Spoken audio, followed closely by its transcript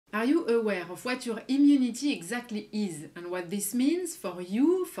Are you aware of what your immunity exactly is and what this means for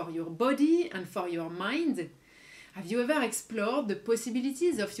you, for your body, and for your mind? Have you ever explored the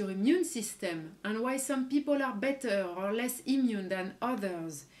possibilities of your immune system and why some people are better or less immune than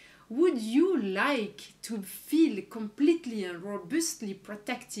others? Would you like to feel completely and robustly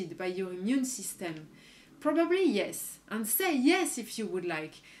protected by your immune system? Probably yes, and say yes if you would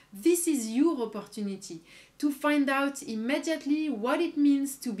like. This is your opportunity to find out immediately what it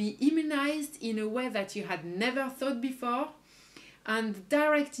means to be immunized in a way that you had never thought before, and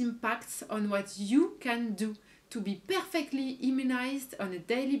direct impacts on what you can do to be perfectly immunized on a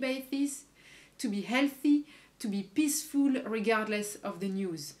daily basis, to be healthy, to be peaceful regardless of the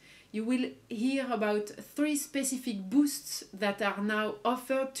news. You will hear about 3 specific boosts that are now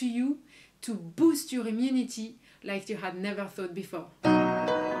offered to you to boost your immunity like you had never thought before.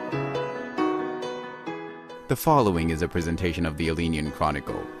 The following is a presentation of the ALINEON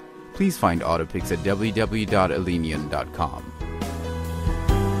Chronicle. Please find autopics at www.alineon.com.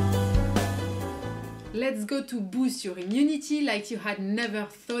 Let's go to boost your immunity like you had never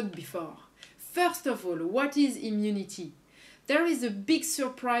thought before. First of all, what is immunity? There is a big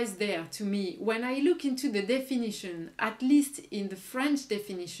surprise there to me when I look into the definition, at least in the French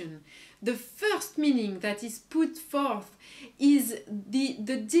definition. The first meaning that is put forth is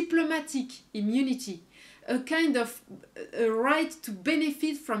the diplomatic immunity, a kind of a right to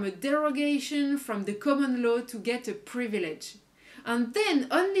benefit from a derogation from the common law to get a privilege. And then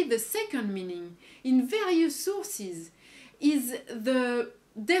only the second meaning, in various sources, is the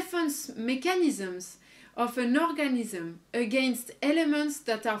defense mechanisms of an organism against elements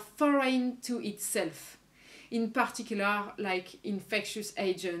that are foreign to itself, in particular like infectious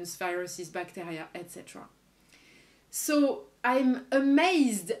agents, viruses, bacteria, etc. So I'm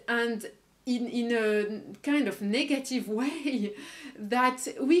amazed and in a kind of negative way that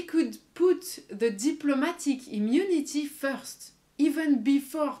we could put the diplomatic immunity first, even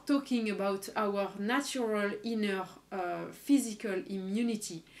before talking about our natural inner physical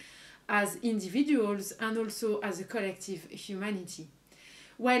immunity as individuals and also as a collective humanity.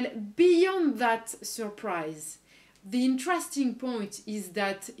 Well, beyond that surprise, the interesting point is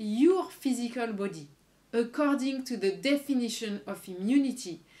that your physical body, according to the definition of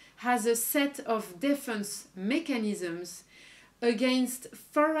immunity, has a set of defense mechanisms against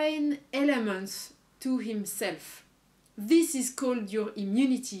foreign elements to himself. This is called your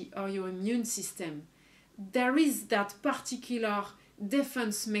immunity or your immune system. There is that particular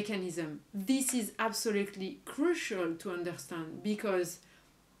defense mechanism. This is absolutely crucial to understand because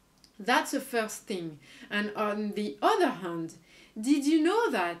that's the first thing. And on the other hand, did you know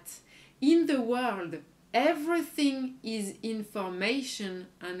that in the world, everything is information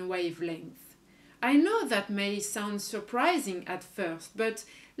and wavelength? I know that may sound surprising at first, but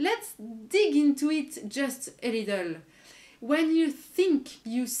let's dig into it just a little. When you think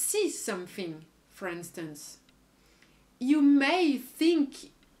you see something, for instance, you may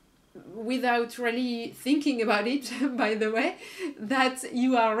think, without really thinking about it, by the way, that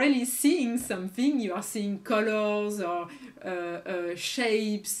you are really seeing something. You are seeing colors or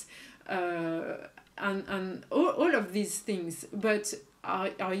shapes and all of these things. But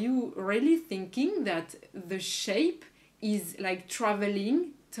are you really thinking that the shape is like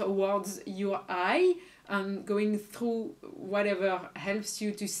traveling towards your eye and going through whatever helps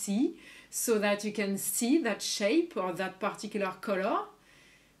you to see so that you can see that shape or that particular color?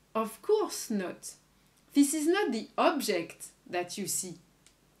 Of course not. This is not the object that you see.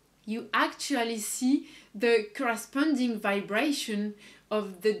 You actually see the corresponding vibration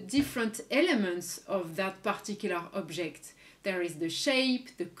of the different elements of that particular object. There is the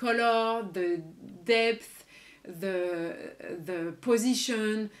shape, the color, the depth, the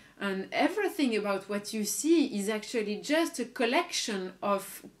position, and everything about what you see is actually just a collection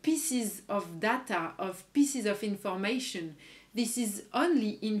of pieces of data, of pieces of information. This is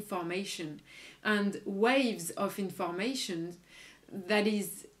only information and waves of information. That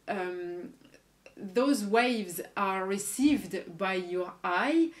is, those waves are received by your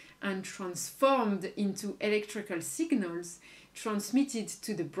eye and transformed into electrical signals, transmitted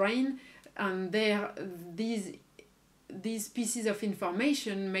to the brain, and these pieces of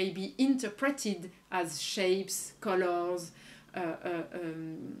information may be interpreted as shapes, colors,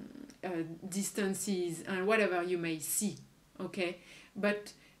 distances, and whatever you may see. Okay,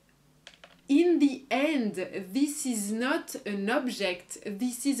 but in the end, this is not an object.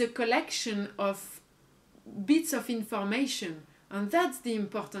 This is a collection of bits of information, and that's the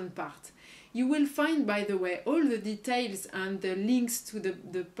important part. You will find, by the way, all the details and the links to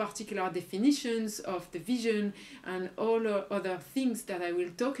the particular definitions of the vision and all other things that I will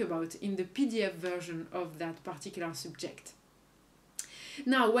talk about in the PDF version of that particular subject.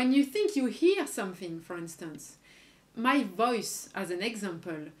 Now, when you think you hear something, for instance, my voice as an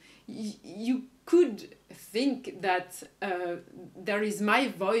example, you could think that there is my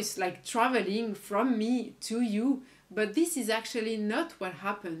voice like traveling from me to you, but this is actually not what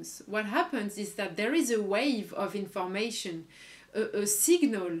happens. What happens is that there is a wave of information, a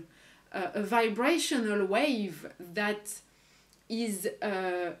signal, a vibrational wave that is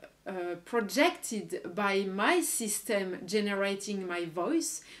projected by my system generating my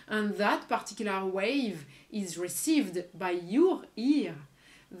voice, and that particular wave is received by your ear,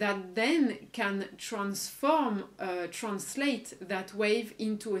 that then can translate that wave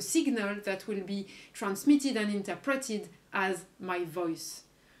into a signal that will be transmitted and interpreted as my voice.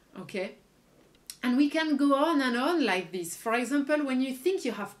 Okay? And we can go on and on like this. For example, when you think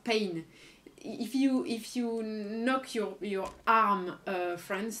you have pain, if you knock your arm,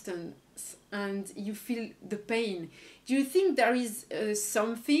 for instance, and you feel the pain, do you think there is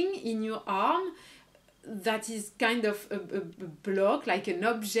something in your arm that is kind of a block, like an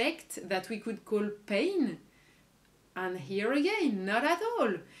object that we could call pain? And here again, not at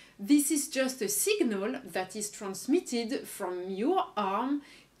all. This is just a signal that is transmitted from your arm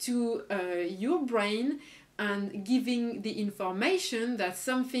to your brain, and giving the information that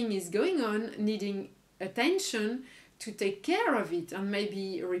something is going on, needing attention to take care of it and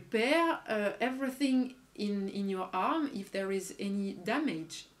maybe repair everything in your arm if there is any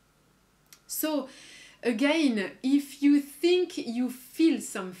damage. So again, if you think you feel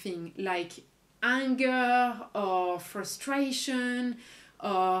something like anger or frustration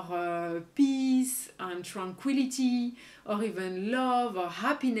or peace and tranquility or even love or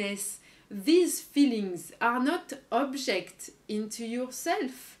happiness, these feelings are not objects into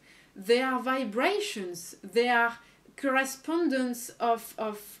yourself. They are vibrations. They are correspondence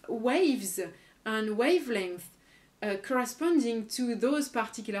of waves and wavelength corresponding to those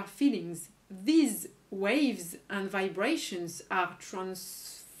particular feelings. These waves and vibrations are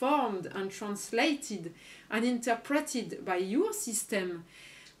transformed and translated and interpreted by your system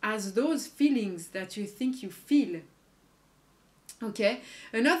as those feelings that you think you feel. Okay,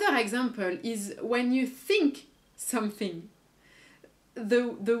 another example is when you think something,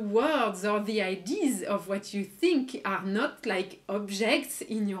 the words or the ideas of what you think are not like objects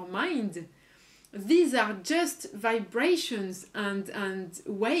in your mind. These are just vibrations and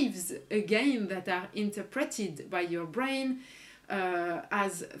waves, again, that are interpreted by your brain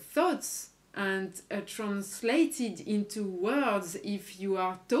as thoughts and translated into words if you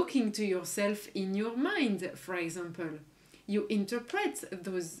are talking to yourself in your mind, for example. You interpret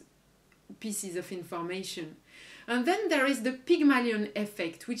those pieces of information. And then there is the Pygmalion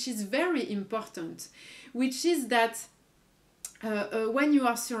effect, which is very important, which is that when you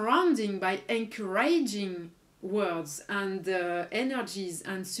are surrounding by encouraging words and energies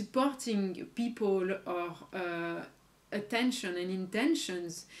and supporting people or attention and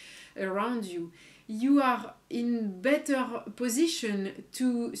intentions around you, you are in better position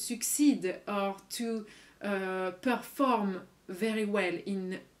to succeed or to perform very well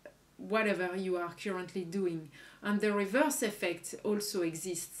in whatever you are currently doing. And the reverse effect also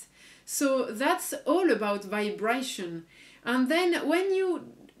exists. So that's all about vibration. And then when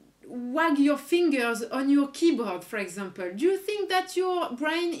you wag your fingers on your keyboard, for example, do you think that your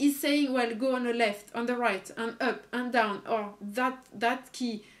brain is saying, well, go on the left, on the right, and up and down, or that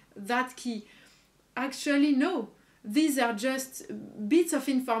key? Actually, no. These are just bits of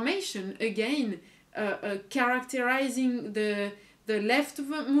information, again, characterizing the left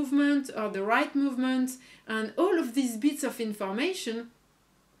movement or the right movement, and all of these bits of information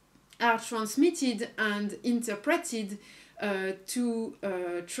are transmitted and interpreted to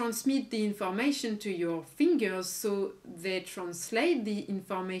transmit the information to your fingers, so they translate the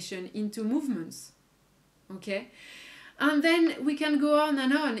information into movements. Okay? And then we can go on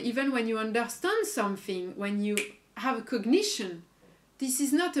and on, even when you understand something, when you have a cognition. This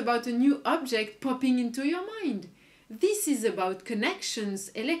is not about a new object popping into your mind. This is about connections,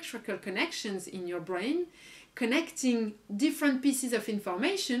 electrical connections in your brain, connecting different pieces of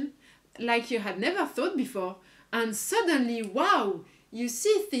information like you had never thought before. And suddenly, wow, you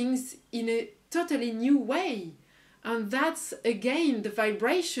see things in a totally new way. And that's, again, the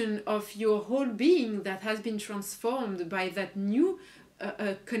vibration of your whole being that has been transformed by that new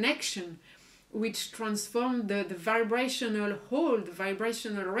connection, which transformed the vibrational whole, the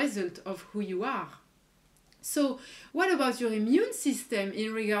vibrational result of who you are. So what about your immune system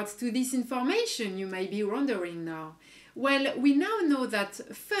in regards to this information, you may be wondering now? Well, we now know that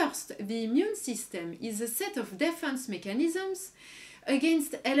first, the immune system is a set of defense mechanisms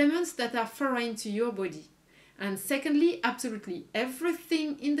against elements that are foreign to your body. And secondly, absolutely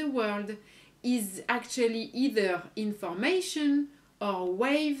everything in the world is actually either information or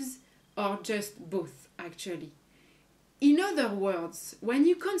waves or just both, actually. In other words, when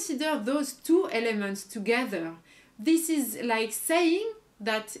you consider those two elements together, this is like saying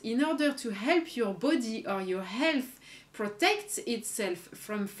that in order to help your body or your health protect itself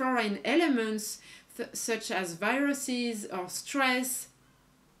from foreign elements such as viruses or stress,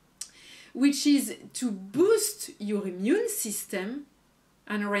 which is to boost your immune system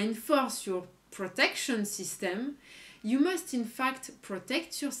and reinforce your protection system, you must in fact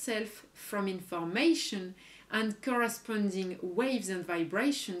protect yourself from information and corresponding waves and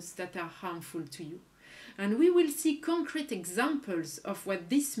vibrations that are harmful to you. And we will see concrete examples of what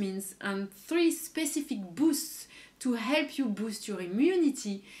this means and 3 specific boosts to help you boost your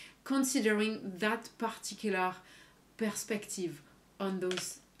immunity, considering that particular perspective on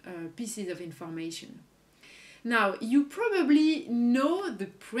those pieces of information. Now, you probably know the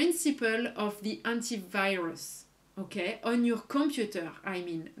principle of the antivirus, okay? On your computer, I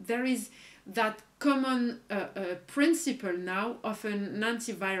mean. There is that common principle now of an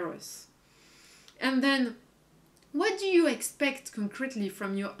antivirus. And then, what do you expect concretely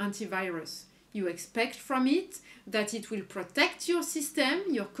from your antivirus? You expect from it that it will protect your system,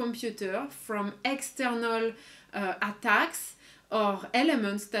 your computer, from external attacks or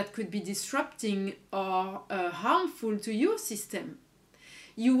elements that could be disrupting or harmful to your system.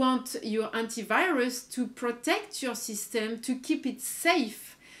 You want your antivirus to protect your system, to keep it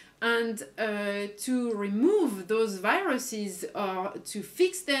safe, and to remove those viruses or to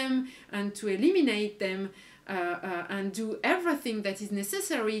fix them and to eliminate them and do everything that is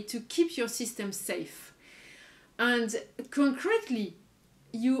necessary to keep your system safe. And concretely,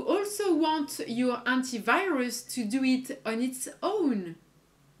 you also want your antivirus to do it on its own,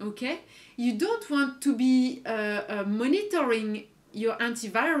 okay? You don't want to be monitoring your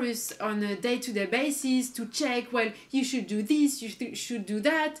antivirus on a day-to-day basis to check, well, you should do this, you should do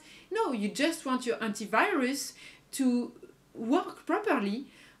that. No, you just want your antivirus to work properly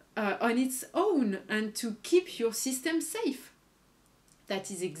on its own and to keep your system safe. That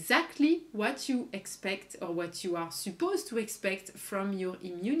is exactly what you expect or what you are supposed to expect from your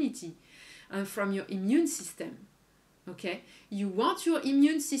immunity and from your immune system. Okay? You want your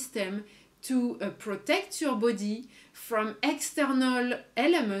immune system to protect your body from external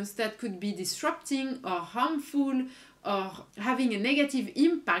elements that could be disrupting or harmful or having a negative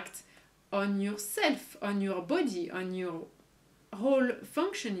impact on yourself, on your body, on your whole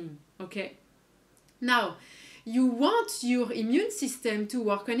functioning. Okay? Now, you want your immune system to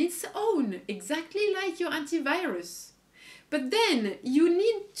work on its own, exactly like your antivirus. But then you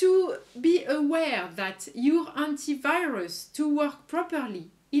need to be aware that your antivirus, to work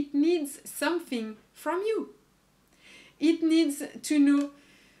properly, it needs something from you. It needs to know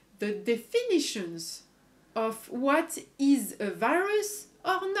the definitions of what is a virus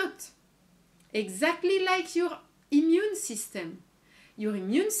or not. Exactly like your immune system. Your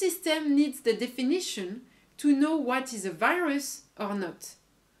immune system needs the definition to know what is a virus or not.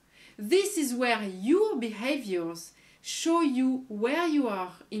 This is where your behaviors show you where you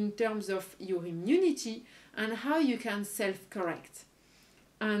are in terms of your immunity and how you can self-correct.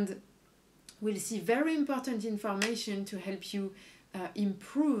 And we'll see very important information to help you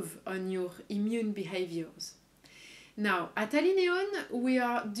improve on your immune behaviors. Now, at ALINEON, we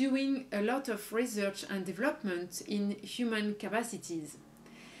are doing a lot of research and development in human capacities.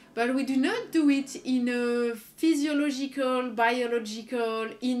 But we do not do it in a physiological, biological,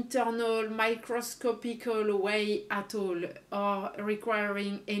 internal, microscopical way at all, or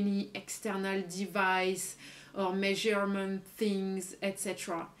requiring any external device or measurement things,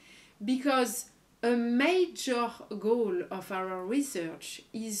 etc. Because a major goal of our research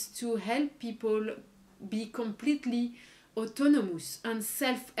is to help people be completely autonomous and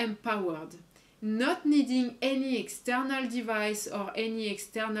self-empowered, not needing any external device or any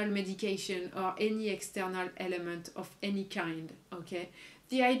external medication or any external element of any kind, okay?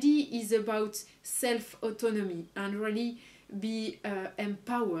 The idea is about self-autonomy and really be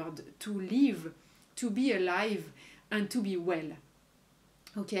empowered to live, to be alive, and to be well,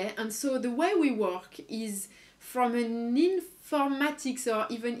 okay? And so the way we work is from an informatics or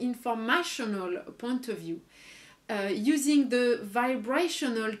even informational point of view, using the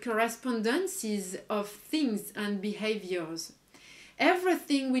vibrational correspondences of things and behaviors.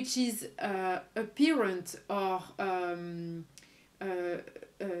 everything which is apparent or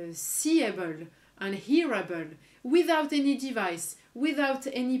seeable and hearable without any device, without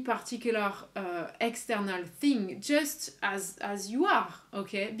any particular external thing, just as you are,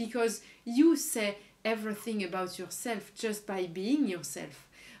 okay? Because you say everything about yourself just by being yourself.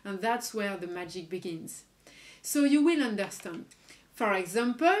 And that's where the magic begins. So you will understand. For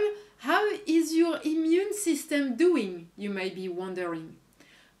example, how is your immune system doing? You may be wondering.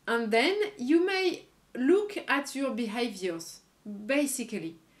 And then you may look at your behaviors,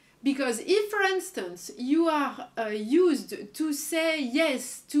 basically. Because if, for instance, you are used to say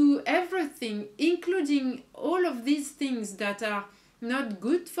yes to everything, including all of these things that are not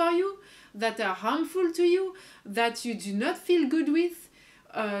good for you, that are harmful to you, that you do not feel good with,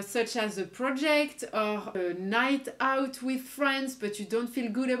 such as a project or a night out with friends, but you don't feel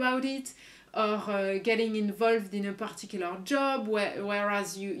good about it, or getting involved in a particular job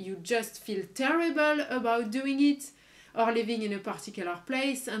whereas you just feel terrible about doing it, or living in a particular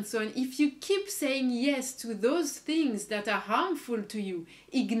place, and so on. If you keep saying yes to those things that are harmful to you,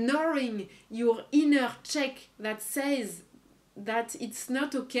 ignoring your inner check that says that it's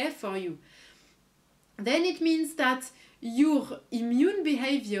not okay for you, then it means that your immune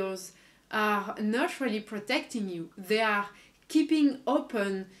behaviors are not really protecting you. They are keeping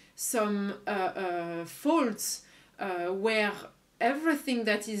open some faults where everything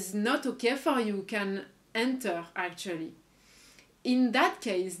that is not okay for you can enter, actually. In that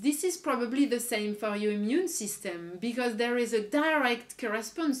case, this is probably the same for your immune system, because there is a direct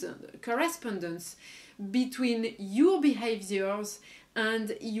correspondence between your behaviors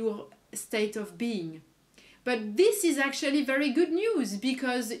and your state of being. But this is actually very good news,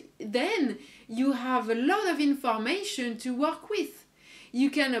 because then you have a lot of information to work with. You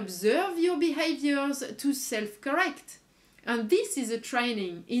can observe your behaviors to self-correct. And this is a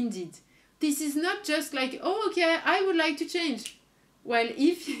training, indeed. This is not just like, oh, okay, I would like to change. Well,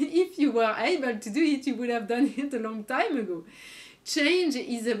 if you were able to do it, you would have done it a long time ago. Change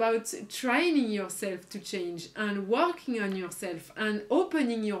is about training yourself to change and working on yourself and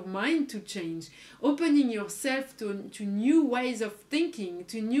opening your mind to change, opening yourself to new ways of thinking,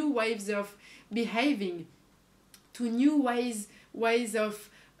 to new ways of behaving, to new ways of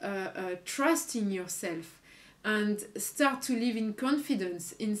trusting yourself, and start to live in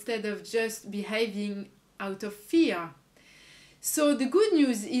confidence instead of just behaving out of fear. So the good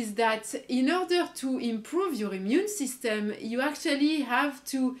news is that in order to improve your immune system, you actually have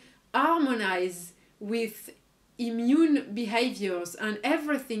to harmonize with immune behaviors and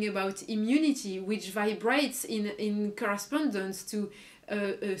everything about immunity, which vibrates in correspondence to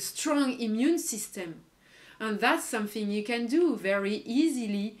a strong immune system. And that's something you can do very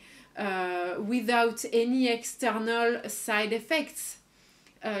easily without any external side effects.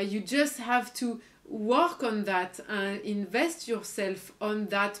 You just have to work on that and invest yourself on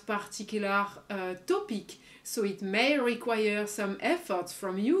that particular topic. So it may require some effort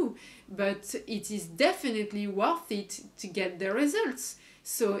from you, but it is definitely worth it to get the results.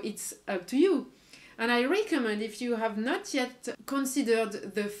 So it's up to you. And I recommend, if you have not yet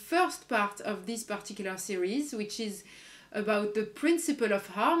considered the first part of this particular series, which is about the principle of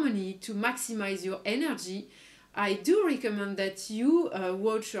harmony to maximize your energy, I do recommend that you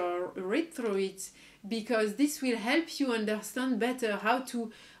watch or read through it, because this will help you understand better how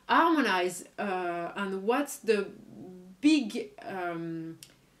to harmonize and what's the big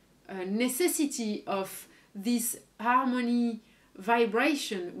necessity of this harmony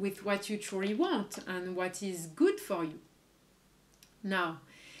vibration with what you truly want and what is good for you. Now,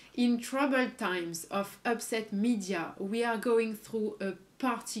 in troubled times of upset media, we are going through a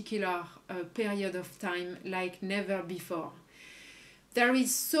particular period of time like never before. There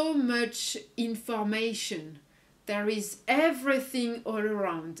is so much information. There is everything all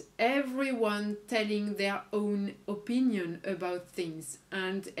around, everyone telling their own opinion about things,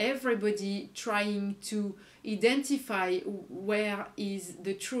 and everybody trying to identify where is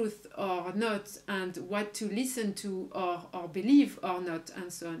the truth or not, and what to listen to or believe or not,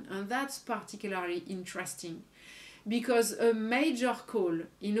 and so on. And that's particularly interesting, because a major call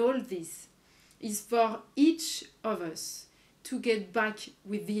in all this is for each of us to get back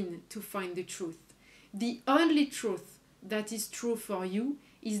within to find the truth. The only truth that is true for you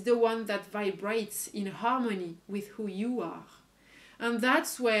is the one that vibrates in harmony with who you are. And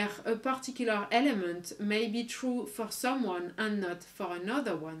that's where a particular element may be true for someone and not for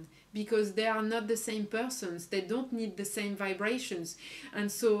another one, because they are not the same persons, they don't need the same vibrations.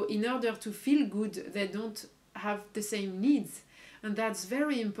 And so in order to feel good, they don't have the same needs. And that's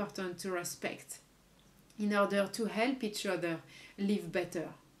very important to respect. in order to help each other live better.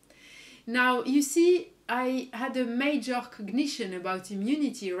 Now, you see, I had a major cognition about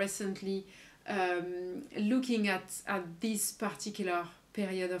immunity recently, looking at this particular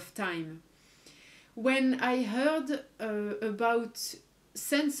period of time. When I heard about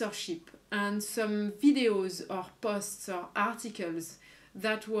censorship and some videos or posts or articles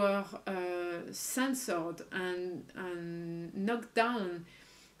that were censored and knocked down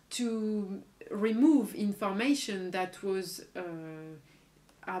to remove information that was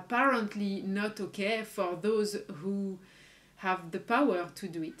apparently not okay for those who have the power to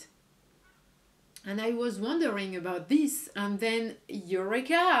do it. And I was wondering about this, and then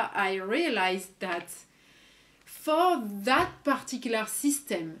Eureka, I realized that for that particular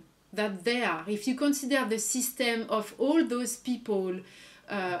system that they are, if you consider the system of all those people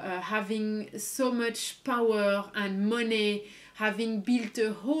having so much power and money, having built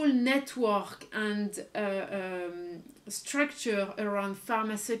a whole network and structure around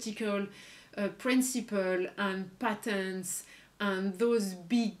pharmaceutical principle and patents, and those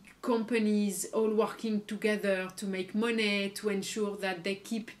big companies all working together to make money, to ensure that they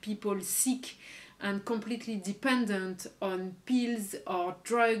keep people sick and completely dependent on pills or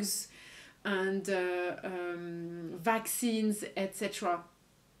drugs and vaccines, etc.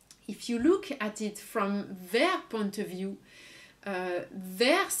 If you look at it from their point of view,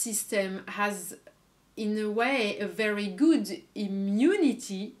 their system has, in a way, a very good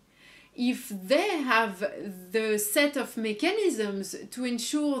immunity if they have the set of mechanisms to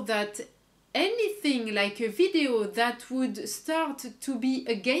ensure that anything like a video that would start to be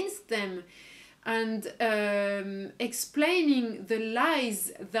against them and explaining the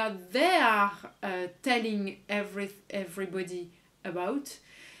lies that they are telling everybody about,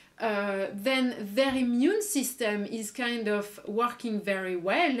 then their immune system is kind of working very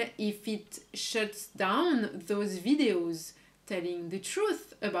well if it shuts down those videos telling the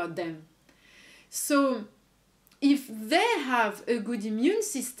truth about them. So if they have a good immune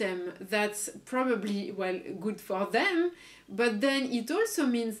system, that's probably, well, good for them, but then it also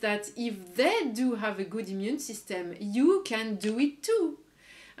means that if they do have a good immune system, you can do it too.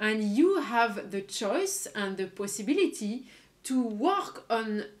 And you have the choice and the possibility to work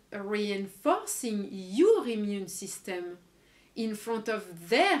on reinforcing your immune system in front of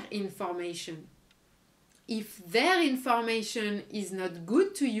their information. If their information is not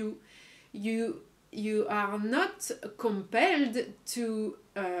good to you, you are not compelled to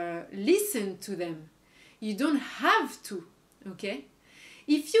listen to them. You don't have to, okay?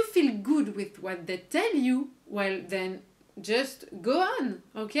 If you feel good with what they tell you, well, then just go on,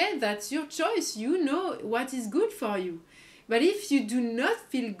 okay? That's your choice. You know what is good for you. But if you do not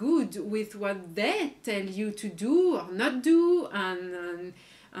feel good with what they tell you to do or not do,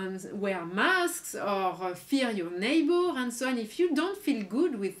 and wear masks or fear your neighbor and so on, if you don't feel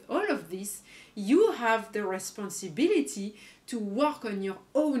good with all of this, you have the responsibility to work on your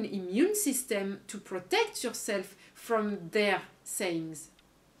own immune system to protect yourself from their sayings.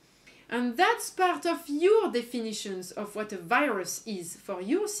 And that's part of your definitions of what a virus is for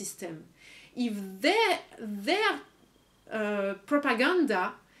your system. If their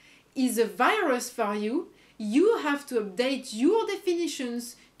propaganda is a virus for you, you have to update your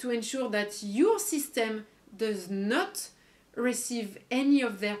definitions to ensure that your system does not receive any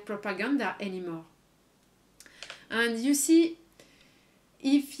of their propaganda anymore. And you see,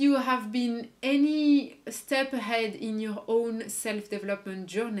 if you have been any step ahead in your own self-development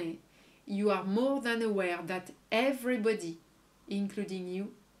journey, you are more than aware that everybody, including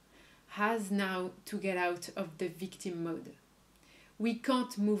you, has now to get out of the victim mode. We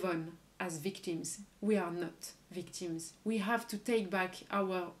can't move on as victims. We are not victims. We have to take back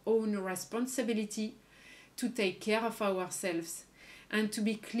our own responsibility to take care of ourselves and to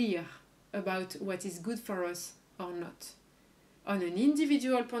be clear about what is good for us or not, on an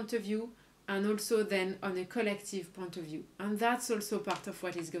individual point of view and also then on a collective point of view. And that's also part of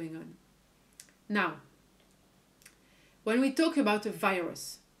what is going on. Now, when we talk about a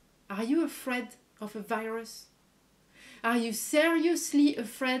virus, are you afraid of a virus? Are you seriously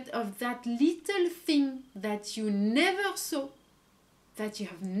afraid of that little thing that you never saw, that you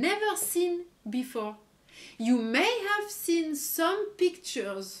have never seen before? You may have seen some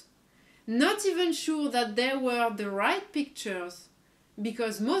pictures, not even sure that they were the right pictures,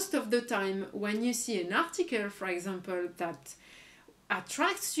 because most of the time when you see an article, for example, that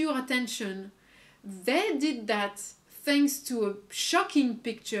attracts your attention, they did that thanks to a shocking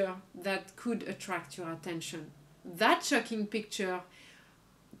picture that could attract your attention. That shocking picture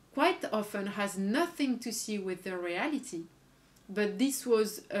quite often has nothing to see with the reality, but this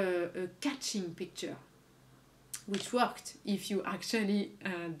was a catching picture. which worked if you actually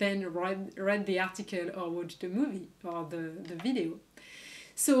then read the article or watched the movie or the video.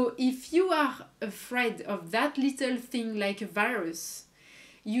 So if you are afraid of that little thing like a virus,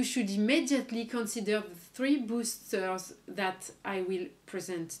 you should immediately consider the 3 boosters that I will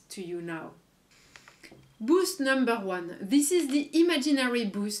present to you now. Boost number 1. This is the imaginary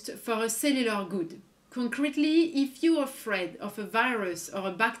boost for a cellular good. Concretely, if you're afraid of a virus or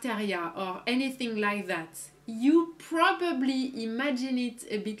a bacteria or anything like that, you probably imagine it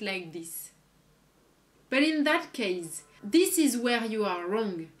a bit like this. But in that case, this is where you are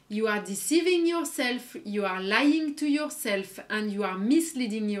wrong. You are deceiving yourself, you are lying to yourself, and you are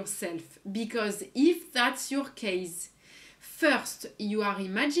misleading yourself. Because if that's your case, first, you are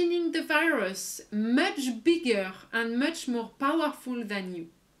imagining the virus much bigger and much more powerful than you.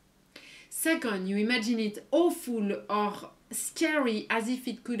 Second, you imagine it awful or scary as if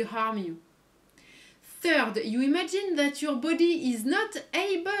it could harm you. Third, you imagine that your body is not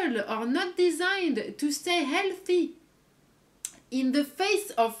able or not designed to stay healthy. In the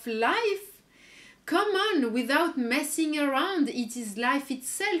face of life, come on, without messing around, it is life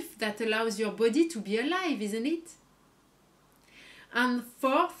itself that allows your body to be alive, isn't it? And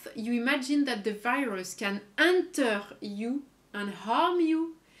fourth, you imagine that the virus can enter you and harm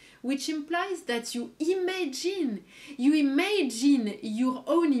you, which implies that you imagine your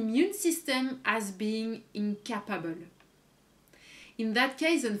own immune system as being incapable. In that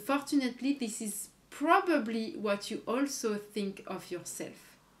case, unfortunately, this is probably what you also think of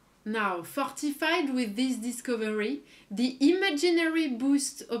yourself. Now, fortified with this discovery, the imaginary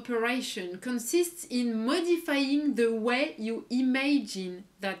boost operation consists in modifying the way you imagine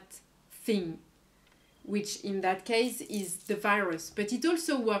that thing, which in that case is the virus. But it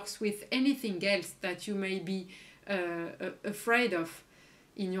also works with anything else that you may be afraid of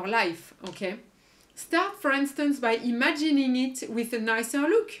in your life, okay? Start, for instance, by imagining it with a nicer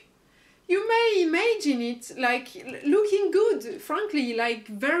look. You may imagine it like looking good, frankly, like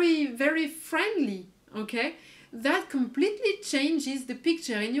very, very friendly, okay? That completely changes the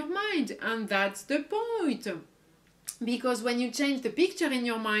picture in your mind, and that's the point. Because when you change the picture in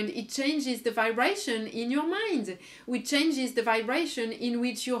your mind, it changes the vibration in your mind, which changes the vibration in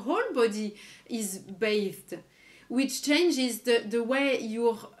which your whole body is bathed, which changes the way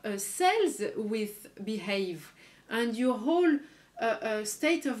your cells will behave, and your whole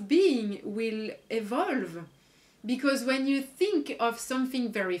state of being will evolve. Because when you think of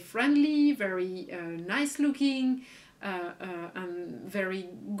something very friendly, very nice looking, and very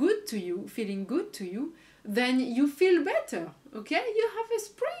good to you, feeling good to you, then you feel better, okay? You have a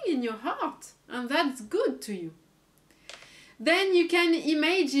spring in your heart, and that's good to you. Then you can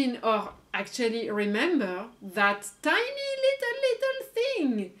imagine, or actually remember, that tiny little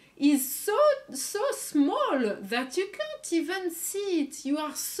thing is so small that you can't even see it. You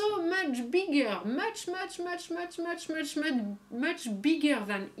are so much bigger, much bigger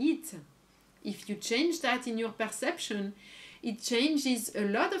than it. If you change that in your perception, it changes a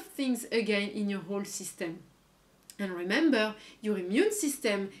lot of things again in your whole system. And remember, your immune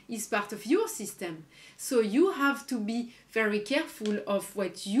system is part of your system. So you have to be very careful of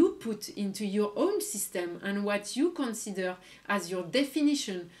what you put into your own system and what you consider as your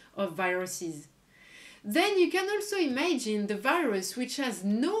definition of viruses. Then you can also imagine the virus which has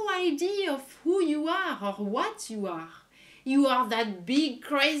no idea of who you are or what you are. You are that big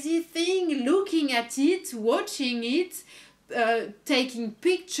crazy thing looking at it, watching it, taking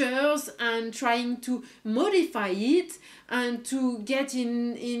pictures and trying to modify it and to get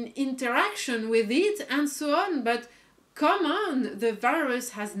in interaction with it and so on. But come on, the virus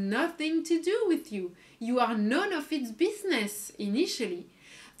has nothing to do with you. You are none of its business initially.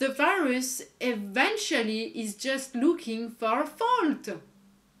 The virus eventually is just looking for a fault.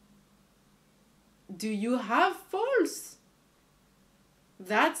 Do you have faults?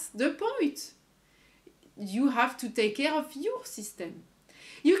 That's the point. You have to take care of your system.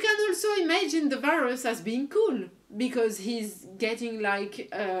 You can also imagine the virus as being cool because he's getting like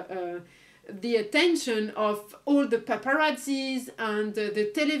the attention of all the paparazzis and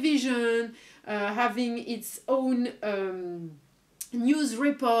the television, having its own news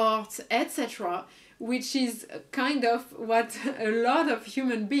reports, etc., which is kind of what a lot of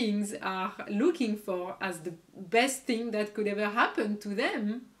human beings are looking for as the best thing that could ever happen to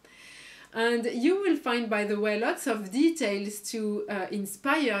them. And you will find, by the way, lots of details to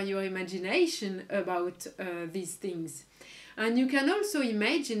inspire your imagination about these things. And you can also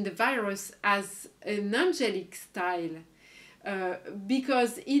imagine the virus as an angelic style,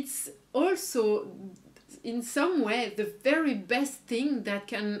 because it's also, in some way, the very best thing that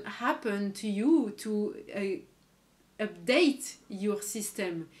can happen to you, to update your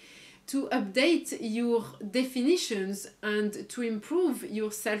system, to update your definitions, and to improve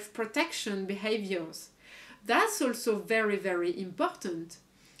your self-protection behaviors. That's also very, very important.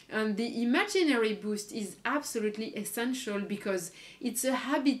 And the imaginary boost is absolutely essential because it's a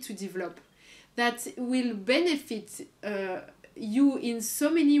habit to develop that will benefit you in so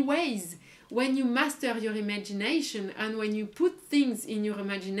many ways. When you master your imagination and when you put things in your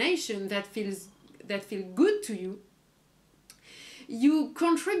imagination that feel good to you, you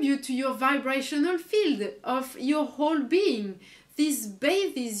contribute to your vibrational field of your whole being. This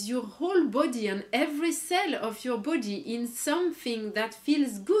bathes your whole body and every cell of your body in something that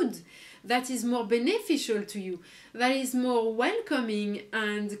feels good, that is more beneficial to you, that is more welcoming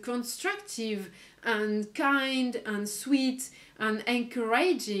and constructive and kind and sweet and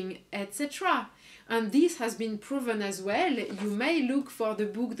encouraging, etc. And this has been proven as well. You may look for the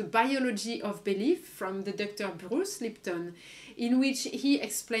book The Biology of Belief from the Dr. Bruce Lipton, in which he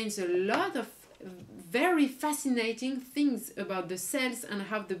explains a lot of very fascinating things about the cells and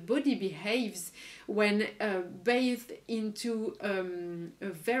how the body behaves when bathed into a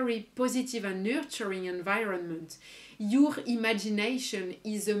very positive and nurturing environment. Your imagination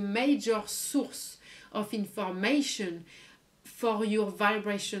is a major source of information for your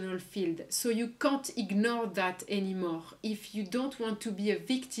vibrational field. So you can't ignore that anymore. If you don't want to be a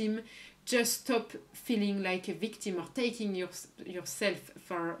victim, just stop feeling like a victim or taking yourself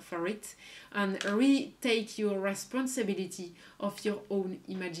for it, and retake your responsibility of your own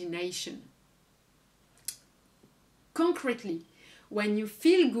imagination. Concretely, when you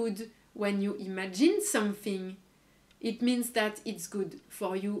feel good, when you imagine something, it means that it's good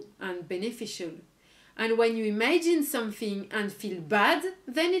for you and beneficial. And when you imagine something and feel bad,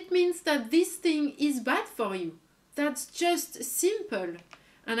 then it means that this thing is bad for you. That's just simple.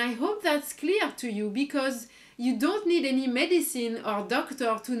 And I hope that's clear to you, because you don't need any medicine or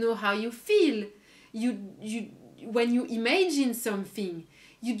doctor to know how you feel. When you imagine something,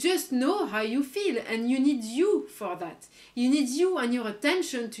 you just know how you feel, and you need you for that. You need you and your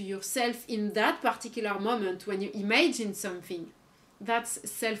attention to yourself in that particular moment when you imagine something. That's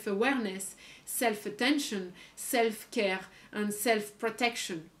self-awareness, self-attention, self-care, and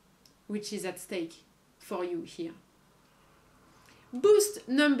self-protection, which is at stake for you here. Boost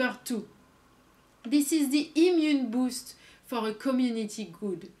number 2. This is the immune boost for a community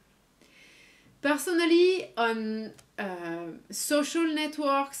good. Personally, on social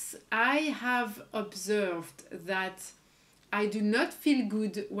networks, I have observed that I do not feel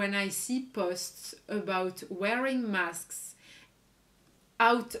good when I see posts about wearing masks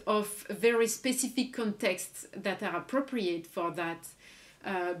out of very specific contexts that are appropriate for that.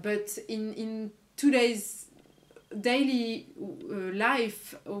 But in today's daily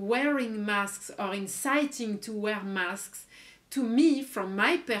life, wearing masks or inciting to wear masks, to me, from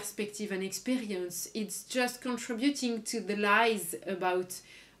my perspective and experience, it's just contributing to the lies about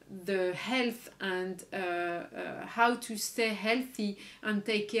the health and how to stay healthy and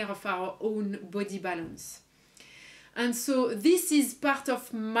take care of our own body balance. And so this is part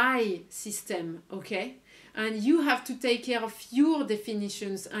of my system, okay? And you have to take care of your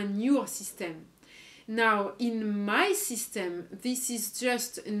definitions and your system. Now, in my system, this is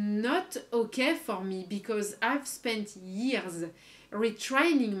just not okay for me, because I've spent years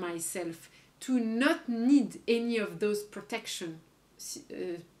retraining myself to not need any of those protection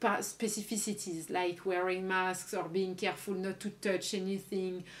specificities, like wearing masks or being careful not to touch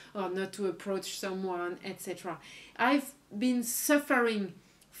anything or not to approach someone, etc. I've been suffering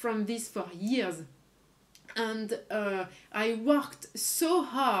from this for years, and I worked so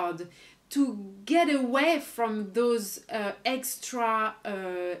hard to get away from those extra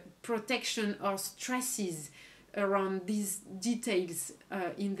protection or stresses around these details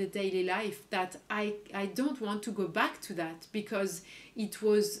in the daily life, that I don't want to go back to that, because it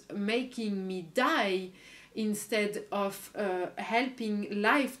was making me die instead of helping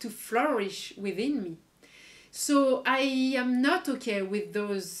life to flourish within me. So I am not okay with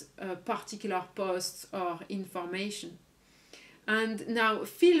those particular posts or information. And now,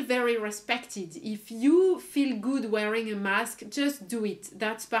 feel very respected. If you feel good wearing a mask, just do it.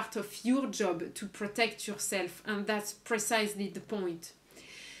 That's part of your job to protect yourself, and that's precisely the point.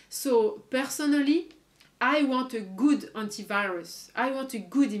 So personally, I want a good antivirus. I want a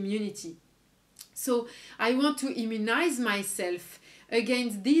good immunity. So I want to immunize myself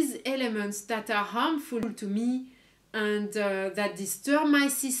against these elements that are harmful to me and that disturb my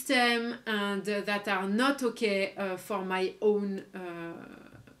system and that are not okay for my own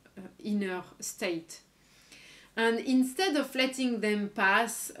inner state. And instead of letting them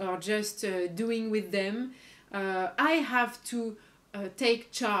pass or just doing with them, I have to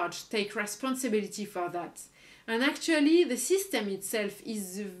take charge, take responsibility for that. And actually the system itself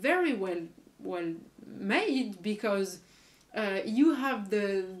is very well made, because you have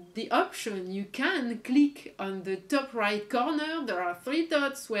the option. You can click on the top right corner. There are 3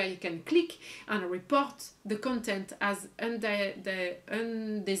 dots where you can click and report the content as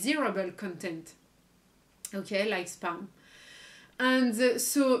undesirable content, okay, like spam. And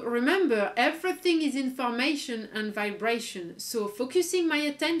so remember, everything is information and vibration. So focusing my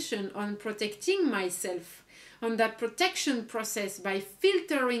attention on protecting myself, on that protection process, by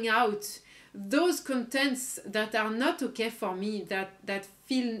filtering out those contents that are not okay for me, that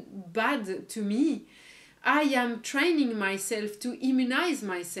feel bad to me, I am training myself to immunize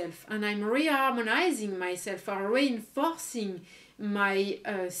myself, and I'm reharmonizing myself or reinforcing my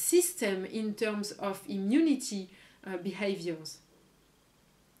system in terms of immunity behaviors,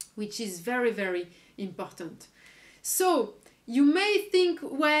 which is very, very important. So you may think,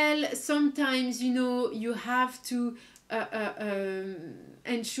 well, sometimes, you know, you have to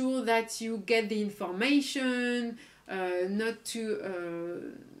ensure that you get the information, not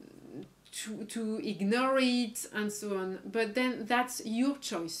to ignore it, and so on. But then that's your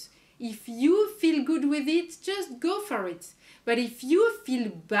choice. If you feel good with it, just go for it. But if you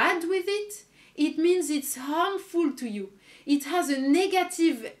feel bad with it, it means it's harmful to you. It has a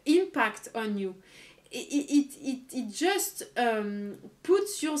negative impact on you. It just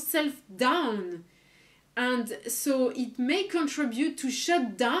puts yourself down. And so it may contribute to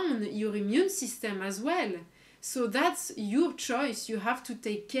shut down your immune system as well. So that's your choice. You have to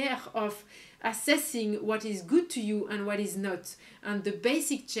take care of assessing what is good to you and what is not. And the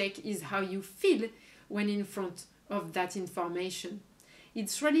basic check is how you feel when in front of that information.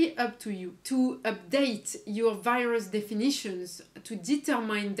 It's really up to you to update your virus definitions, to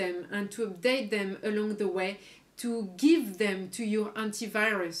determine them and to update them along the way, to give them to your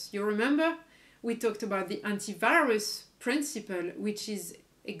antivirus. You remember? We talked about the antivirus principle, which is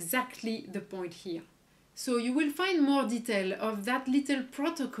exactly the point here. So you will find more detail of that little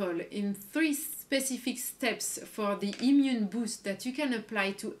protocol in 3 specific steps for the immune boost that you can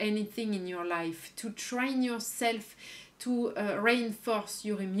apply to anything in your life to train yourself to reinforce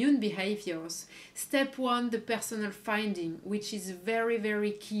your immune behaviors. Step 1, the personal finding, which is very,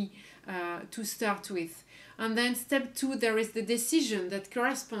 very key to start with. And then step 2, there is the decision that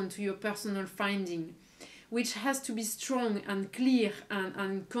corresponds to your personal finding, which has to be strong and clear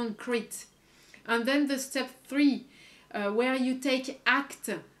and concrete. And then the step 3, where you take act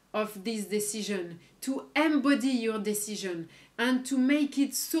of this decision, to embody your decision and to make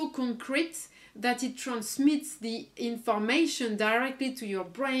it so concrete that it transmits the information directly to your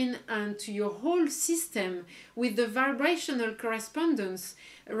brain and to your whole system with the vibrational correspondence,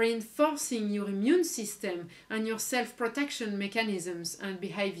 reinforcing your immune system and your self-protection mechanisms and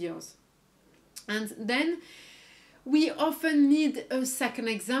behaviors. And then we often need a second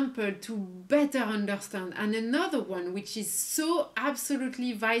example to better understand. And another one, which is so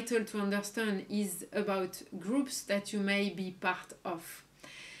absolutely vital to understand, is about groups that you may be part of.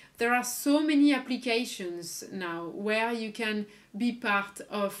 There are so many applications now where you can be part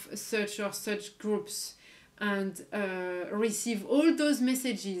of such or such groups and receive all those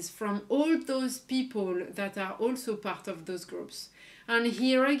messages from all those people that are also part of those groups. And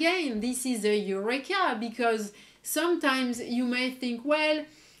here again, this is a eureka, because sometimes you may think, well,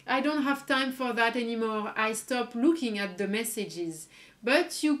 I don't have time for that anymore. I stop looking at the messages.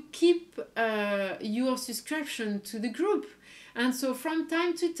 But you keep your subscription to the group. And so from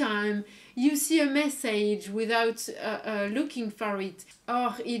time to time, you see a message without looking for it,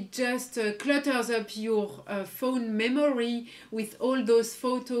 or it just clutters up your phone memory with all those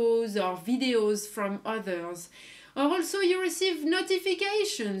photos or videos from others. Or also you receive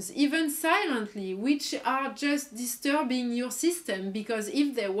notifications, even silently, which are just disturbing your system, because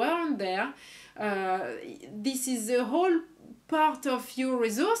if they weren't there, this is a whole part of your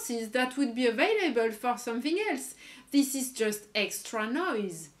resources that would be available for something else. This is just extra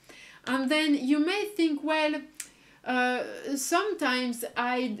noise. And then you may think, well, sometimes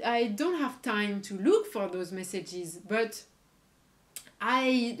I don't have time to look for those messages, but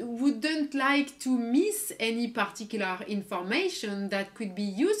I wouldn't like to miss any particular information that could be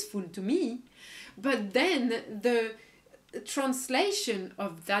useful to me. But then the translation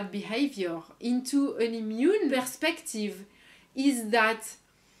of that behavior into an immune perspective is that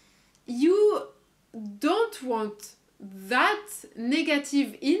you don't want that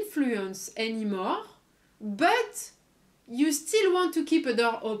negative influence anymore, but you still want to keep a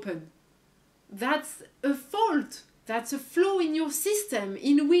door open. That's a fault. That's a flaw in your system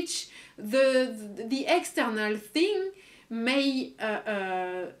in which the external thing may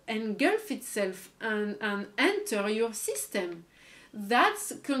engulf itself and enter your system.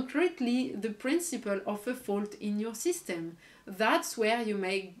 That's concretely the principle of a fault in your system. That's where you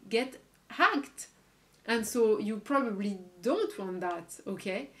may get hacked. And so you probably don't want that,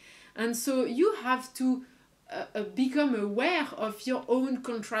 okay? And so you have to become aware of your own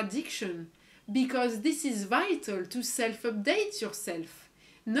contradiction, because this is vital to self-update yourself,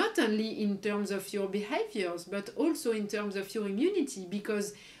 not only in terms of your behaviors, but also in terms of your immunity,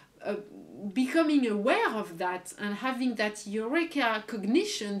 because becoming aware of that and having that eureka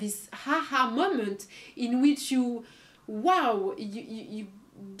cognition, this haha moment in which you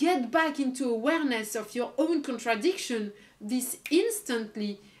get back into awareness of your own contradiction, this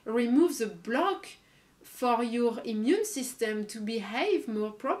instantly removes a block for your immune system to behave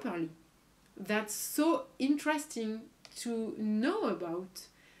more properly. That's so interesting to know about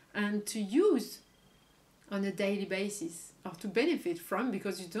and to use on a daily basis, or to benefit from,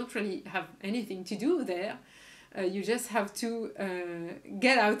 because you don't really have anything to do there. You just have to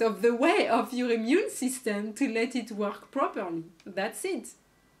get out of the way of your immune system to let it work properly. That's it.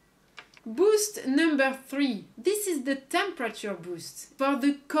 Boost number 3. This is the temperature boost for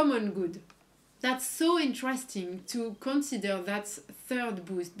the common good. That's so interesting to consider that third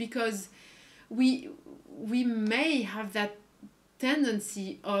boost, because we may have that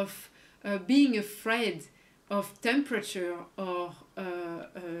tendency of being afraid of temperature or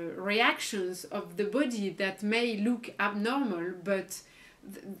reactions of the body that may look abnormal, but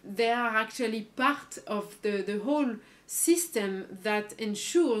they are actually part of the whole system that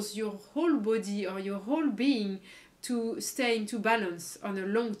ensures your whole body or your whole being to stay into balance on a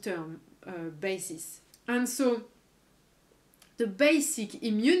long-term basis. And so the basic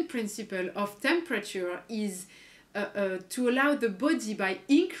immune principle of temperature is to allow the body, by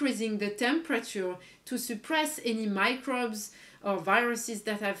increasing the temperature, to suppress any microbes or viruses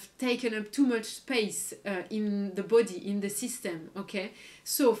that have taken up too much space in the body, in the system, okay?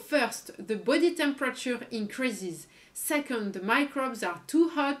 So first, the body temperature increases. Second, the microbes are too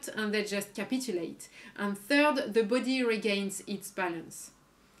hot and they just capitulate. And third, the body regains its balance.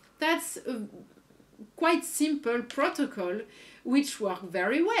 That's a quite simple protocol which works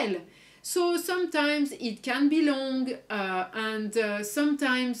very well. So sometimes it can be long and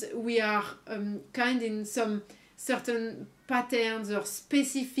sometimes we are kind in some certain patterns or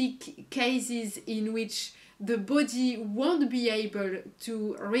specific cases in which the body won't be able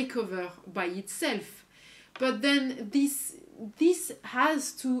to recover by itself. But then this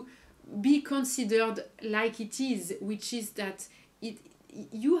has to be considered like it is, which is that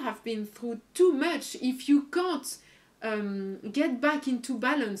you have been through too much. If you can't get back into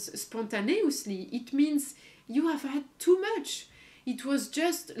balance spontaneously, it means you have had too much. It was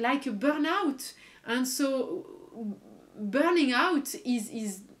just like a burnout. And so burning out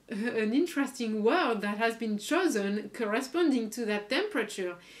is an interesting word that has been chosen corresponding to that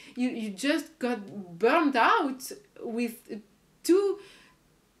temperature. You just got burned out with too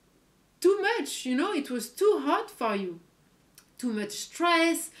much, you know, it was too hot for you. Too much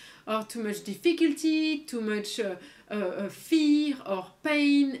stress or too much difficulty, too much fear or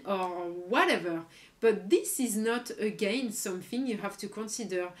pain or whatever. But this is not, again, something you have to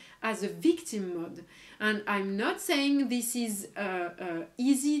consider as a victim mode. And I'm not saying this is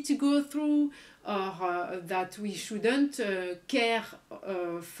easy to go through, or that we shouldn't care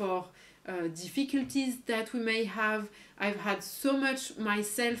for difficulties that we may have. I've had so much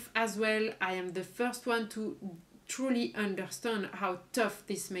myself as well. I am the first one to truly understand how tough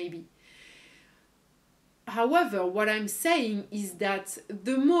this may be. However, what I'm saying is that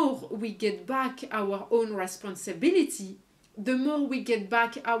the more we get back our own responsibility, the more we get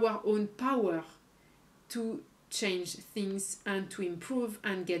back our own power to change things and to improve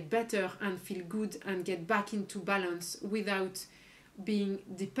and get better and feel good and get back into balance without being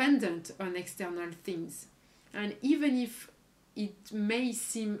dependent on external things. And even if it may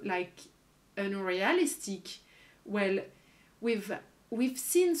seem like unrealistic, well, we've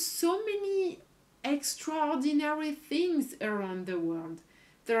seen so many extraordinary things around the world.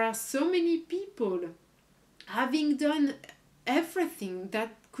 There are so many people having done everything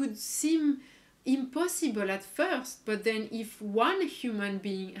that could seem impossible at first, but then if one human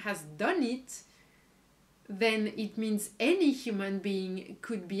being has done it, then it means any human being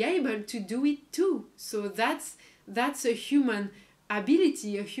could be able to do it too. So that's a human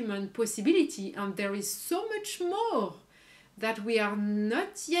ability, a human possibility, and there is so much more that we are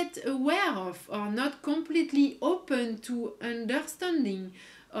not yet aware of or not completely open to understanding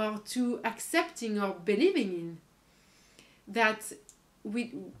or to accepting or believing in. that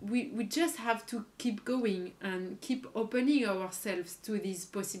we just have to keep going and keep opening ourselves to these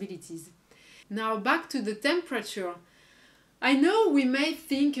possibilities. Now back to the temperature. I know we may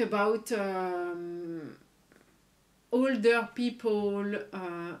think about older people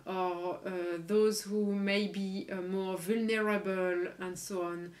or those who may be more vulnerable and so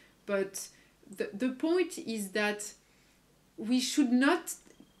on, but the point is that we should not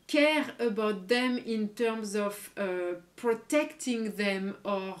care about them in terms of protecting them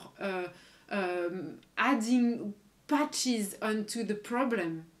or adding patches onto the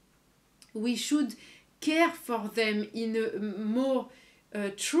problem. We should care for them in a more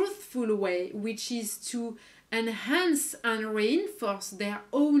truthful way, which is to enhance and reinforce their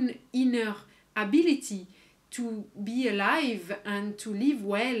own inner ability to be alive and to live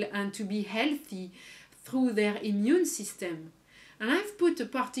well and to be healthy through their immune system. And I've put a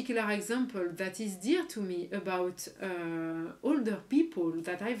particular example that is dear to me about older people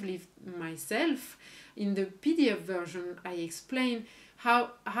that I've lived myself. In the PDF version, I explain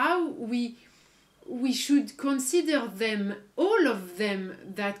how we should consider them, all of them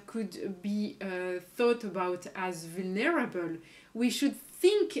that could be thought about as vulnerable. We should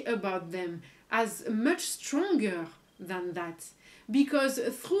think about them as much stronger than that. Because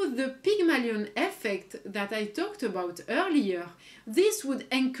through the Pygmalion effect that I talked about earlier, this would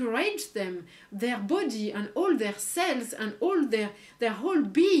encourage them, their body and all their cells and all their whole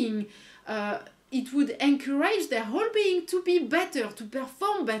being, it would encourage their whole being to be better, to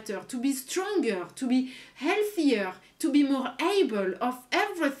perform better, to be stronger, to be healthier, to be more able of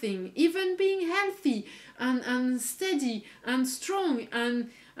everything, even being healthy and steady and strong and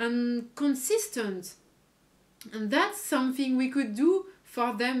consistent. And that's something we could do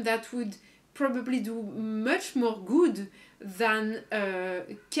for them that would probably do much more good than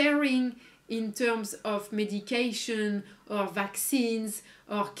caring in terms of medication or vaccines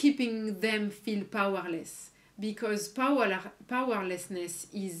or keeping them feel powerless. Because powerlessness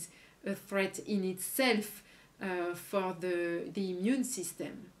is a threat in itself for the immune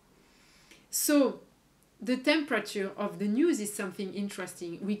system. So the temperature of the news is something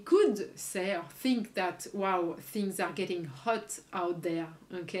interesting. We could say or think that, wow, things are getting hot out there,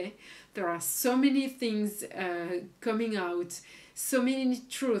 okay? There are so many things coming out, so many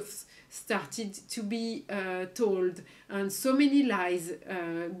truths started to be told, and so many lies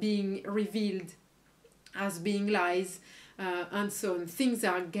being revealed as being lies, and so on. Things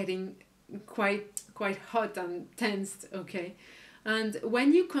are getting quite hot and tensed, okay? And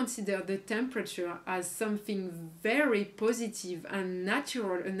when you consider the temperature as something very positive and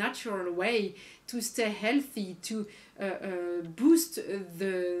natural, a natural way to stay healthy, to boost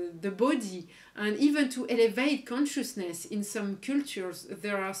the body, and even to elevate consciousness, in some cultures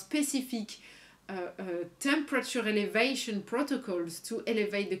there are specific temperature elevation protocols to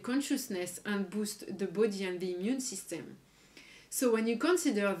elevate the consciousness and boost the body and the immune system. So when you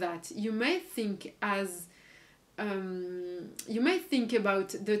consider that, you may think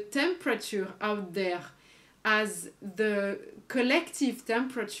about the temperature out there as the collective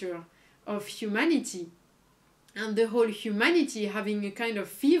temperature of humanity, and the whole humanity having a kind of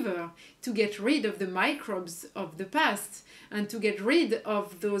fever to get rid of the microbes of the past and to get rid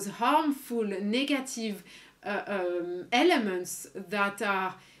of those harmful negative elements that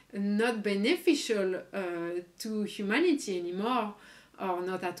are not beneficial to humanity anymore, or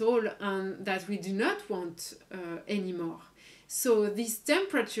not at all, and that we do not want anymore. So this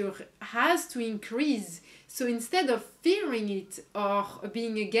temperature has to increase. So instead of fearing it or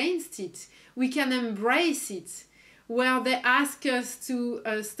being against it, we can embrace it. Where they ask us to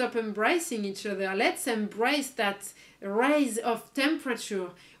stop embracing each other, let's embrace that rise of temperature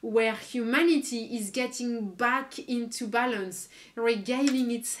where humanity is getting back into balance,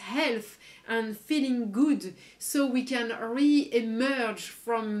 regaining its health and feeling good, so we can re-emerge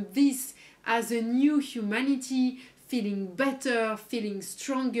from this as a new humanity, feeling better, feeling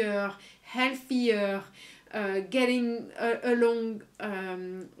stronger, healthier, getting along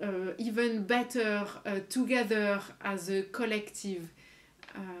even better together as a collective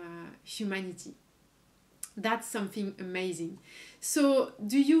humanity. That's something amazing. So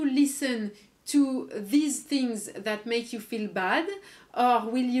do you listen to these things that make you feel bad, or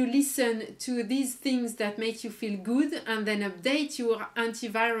will you listen to these things that make you feel good and then update your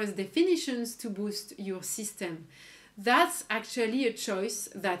antivirus definitions to boost your system? That's actually a choice.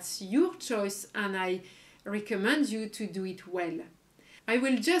 That's your choice, and I recommend you to do it well. I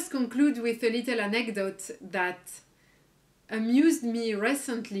will just conclude with a little anecdote that amused me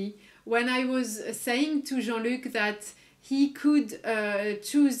recently when I was saying to Jean-Luc that he could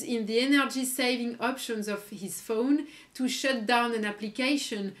choose in the energy saving options of his phone to shut down an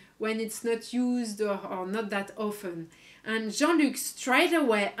application when it's not used or not that often. And Jean-Luc straight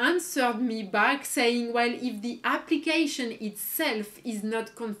away answered me back saying, well, if the application itself is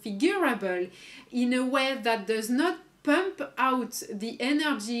not configurable in a way that does not pump out the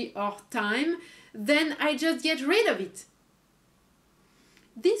energy or time, then I just get rid of it.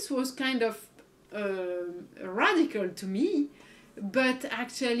 This was kind of radical to me, but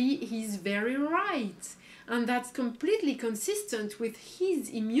actually he's very right. And that's completely consistent with his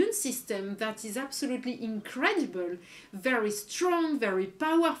immune system that is absolutely incredible, very strong, very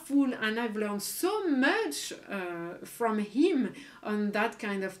powerful, and I've learned so much from him on that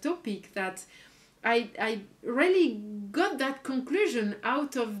kind of topic that I really got that conclusion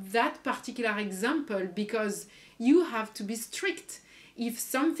out of that particular example, because you have to be strict. If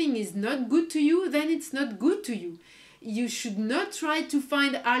something is not good to you, then it's not good to you. You should not try to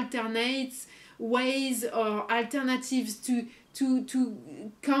find alternates, ways or alternatives to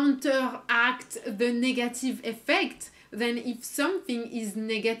counteract the negative effect. Then if something is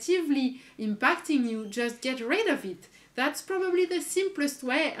negatively impacting you, just get rid of it. That's probably the simplest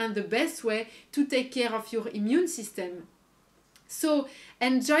way and the best way to take care of your immune system. So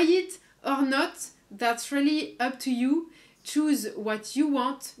enjoy it or not, that's really up to you. Choose what you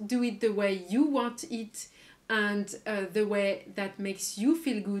want, do it the way you want it, and the way that makes you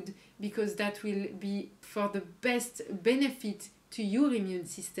feel good, because that will be for the best benefit to your immune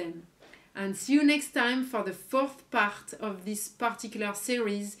system. And see you next time for the fourth part of this particular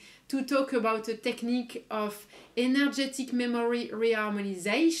series to talk about a technique of energetic memory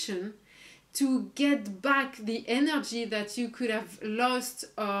reharmonization to get back the energy that you could have lost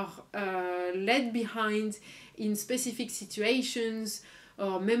or left behind in specific situations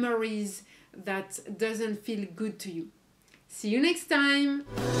or memories that doesn't feel good to you. See you next time!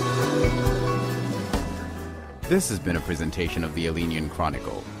 This has been a presentation of the ALINEON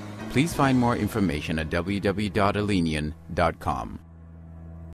Chronicle. Please find more information at www.alineon.com.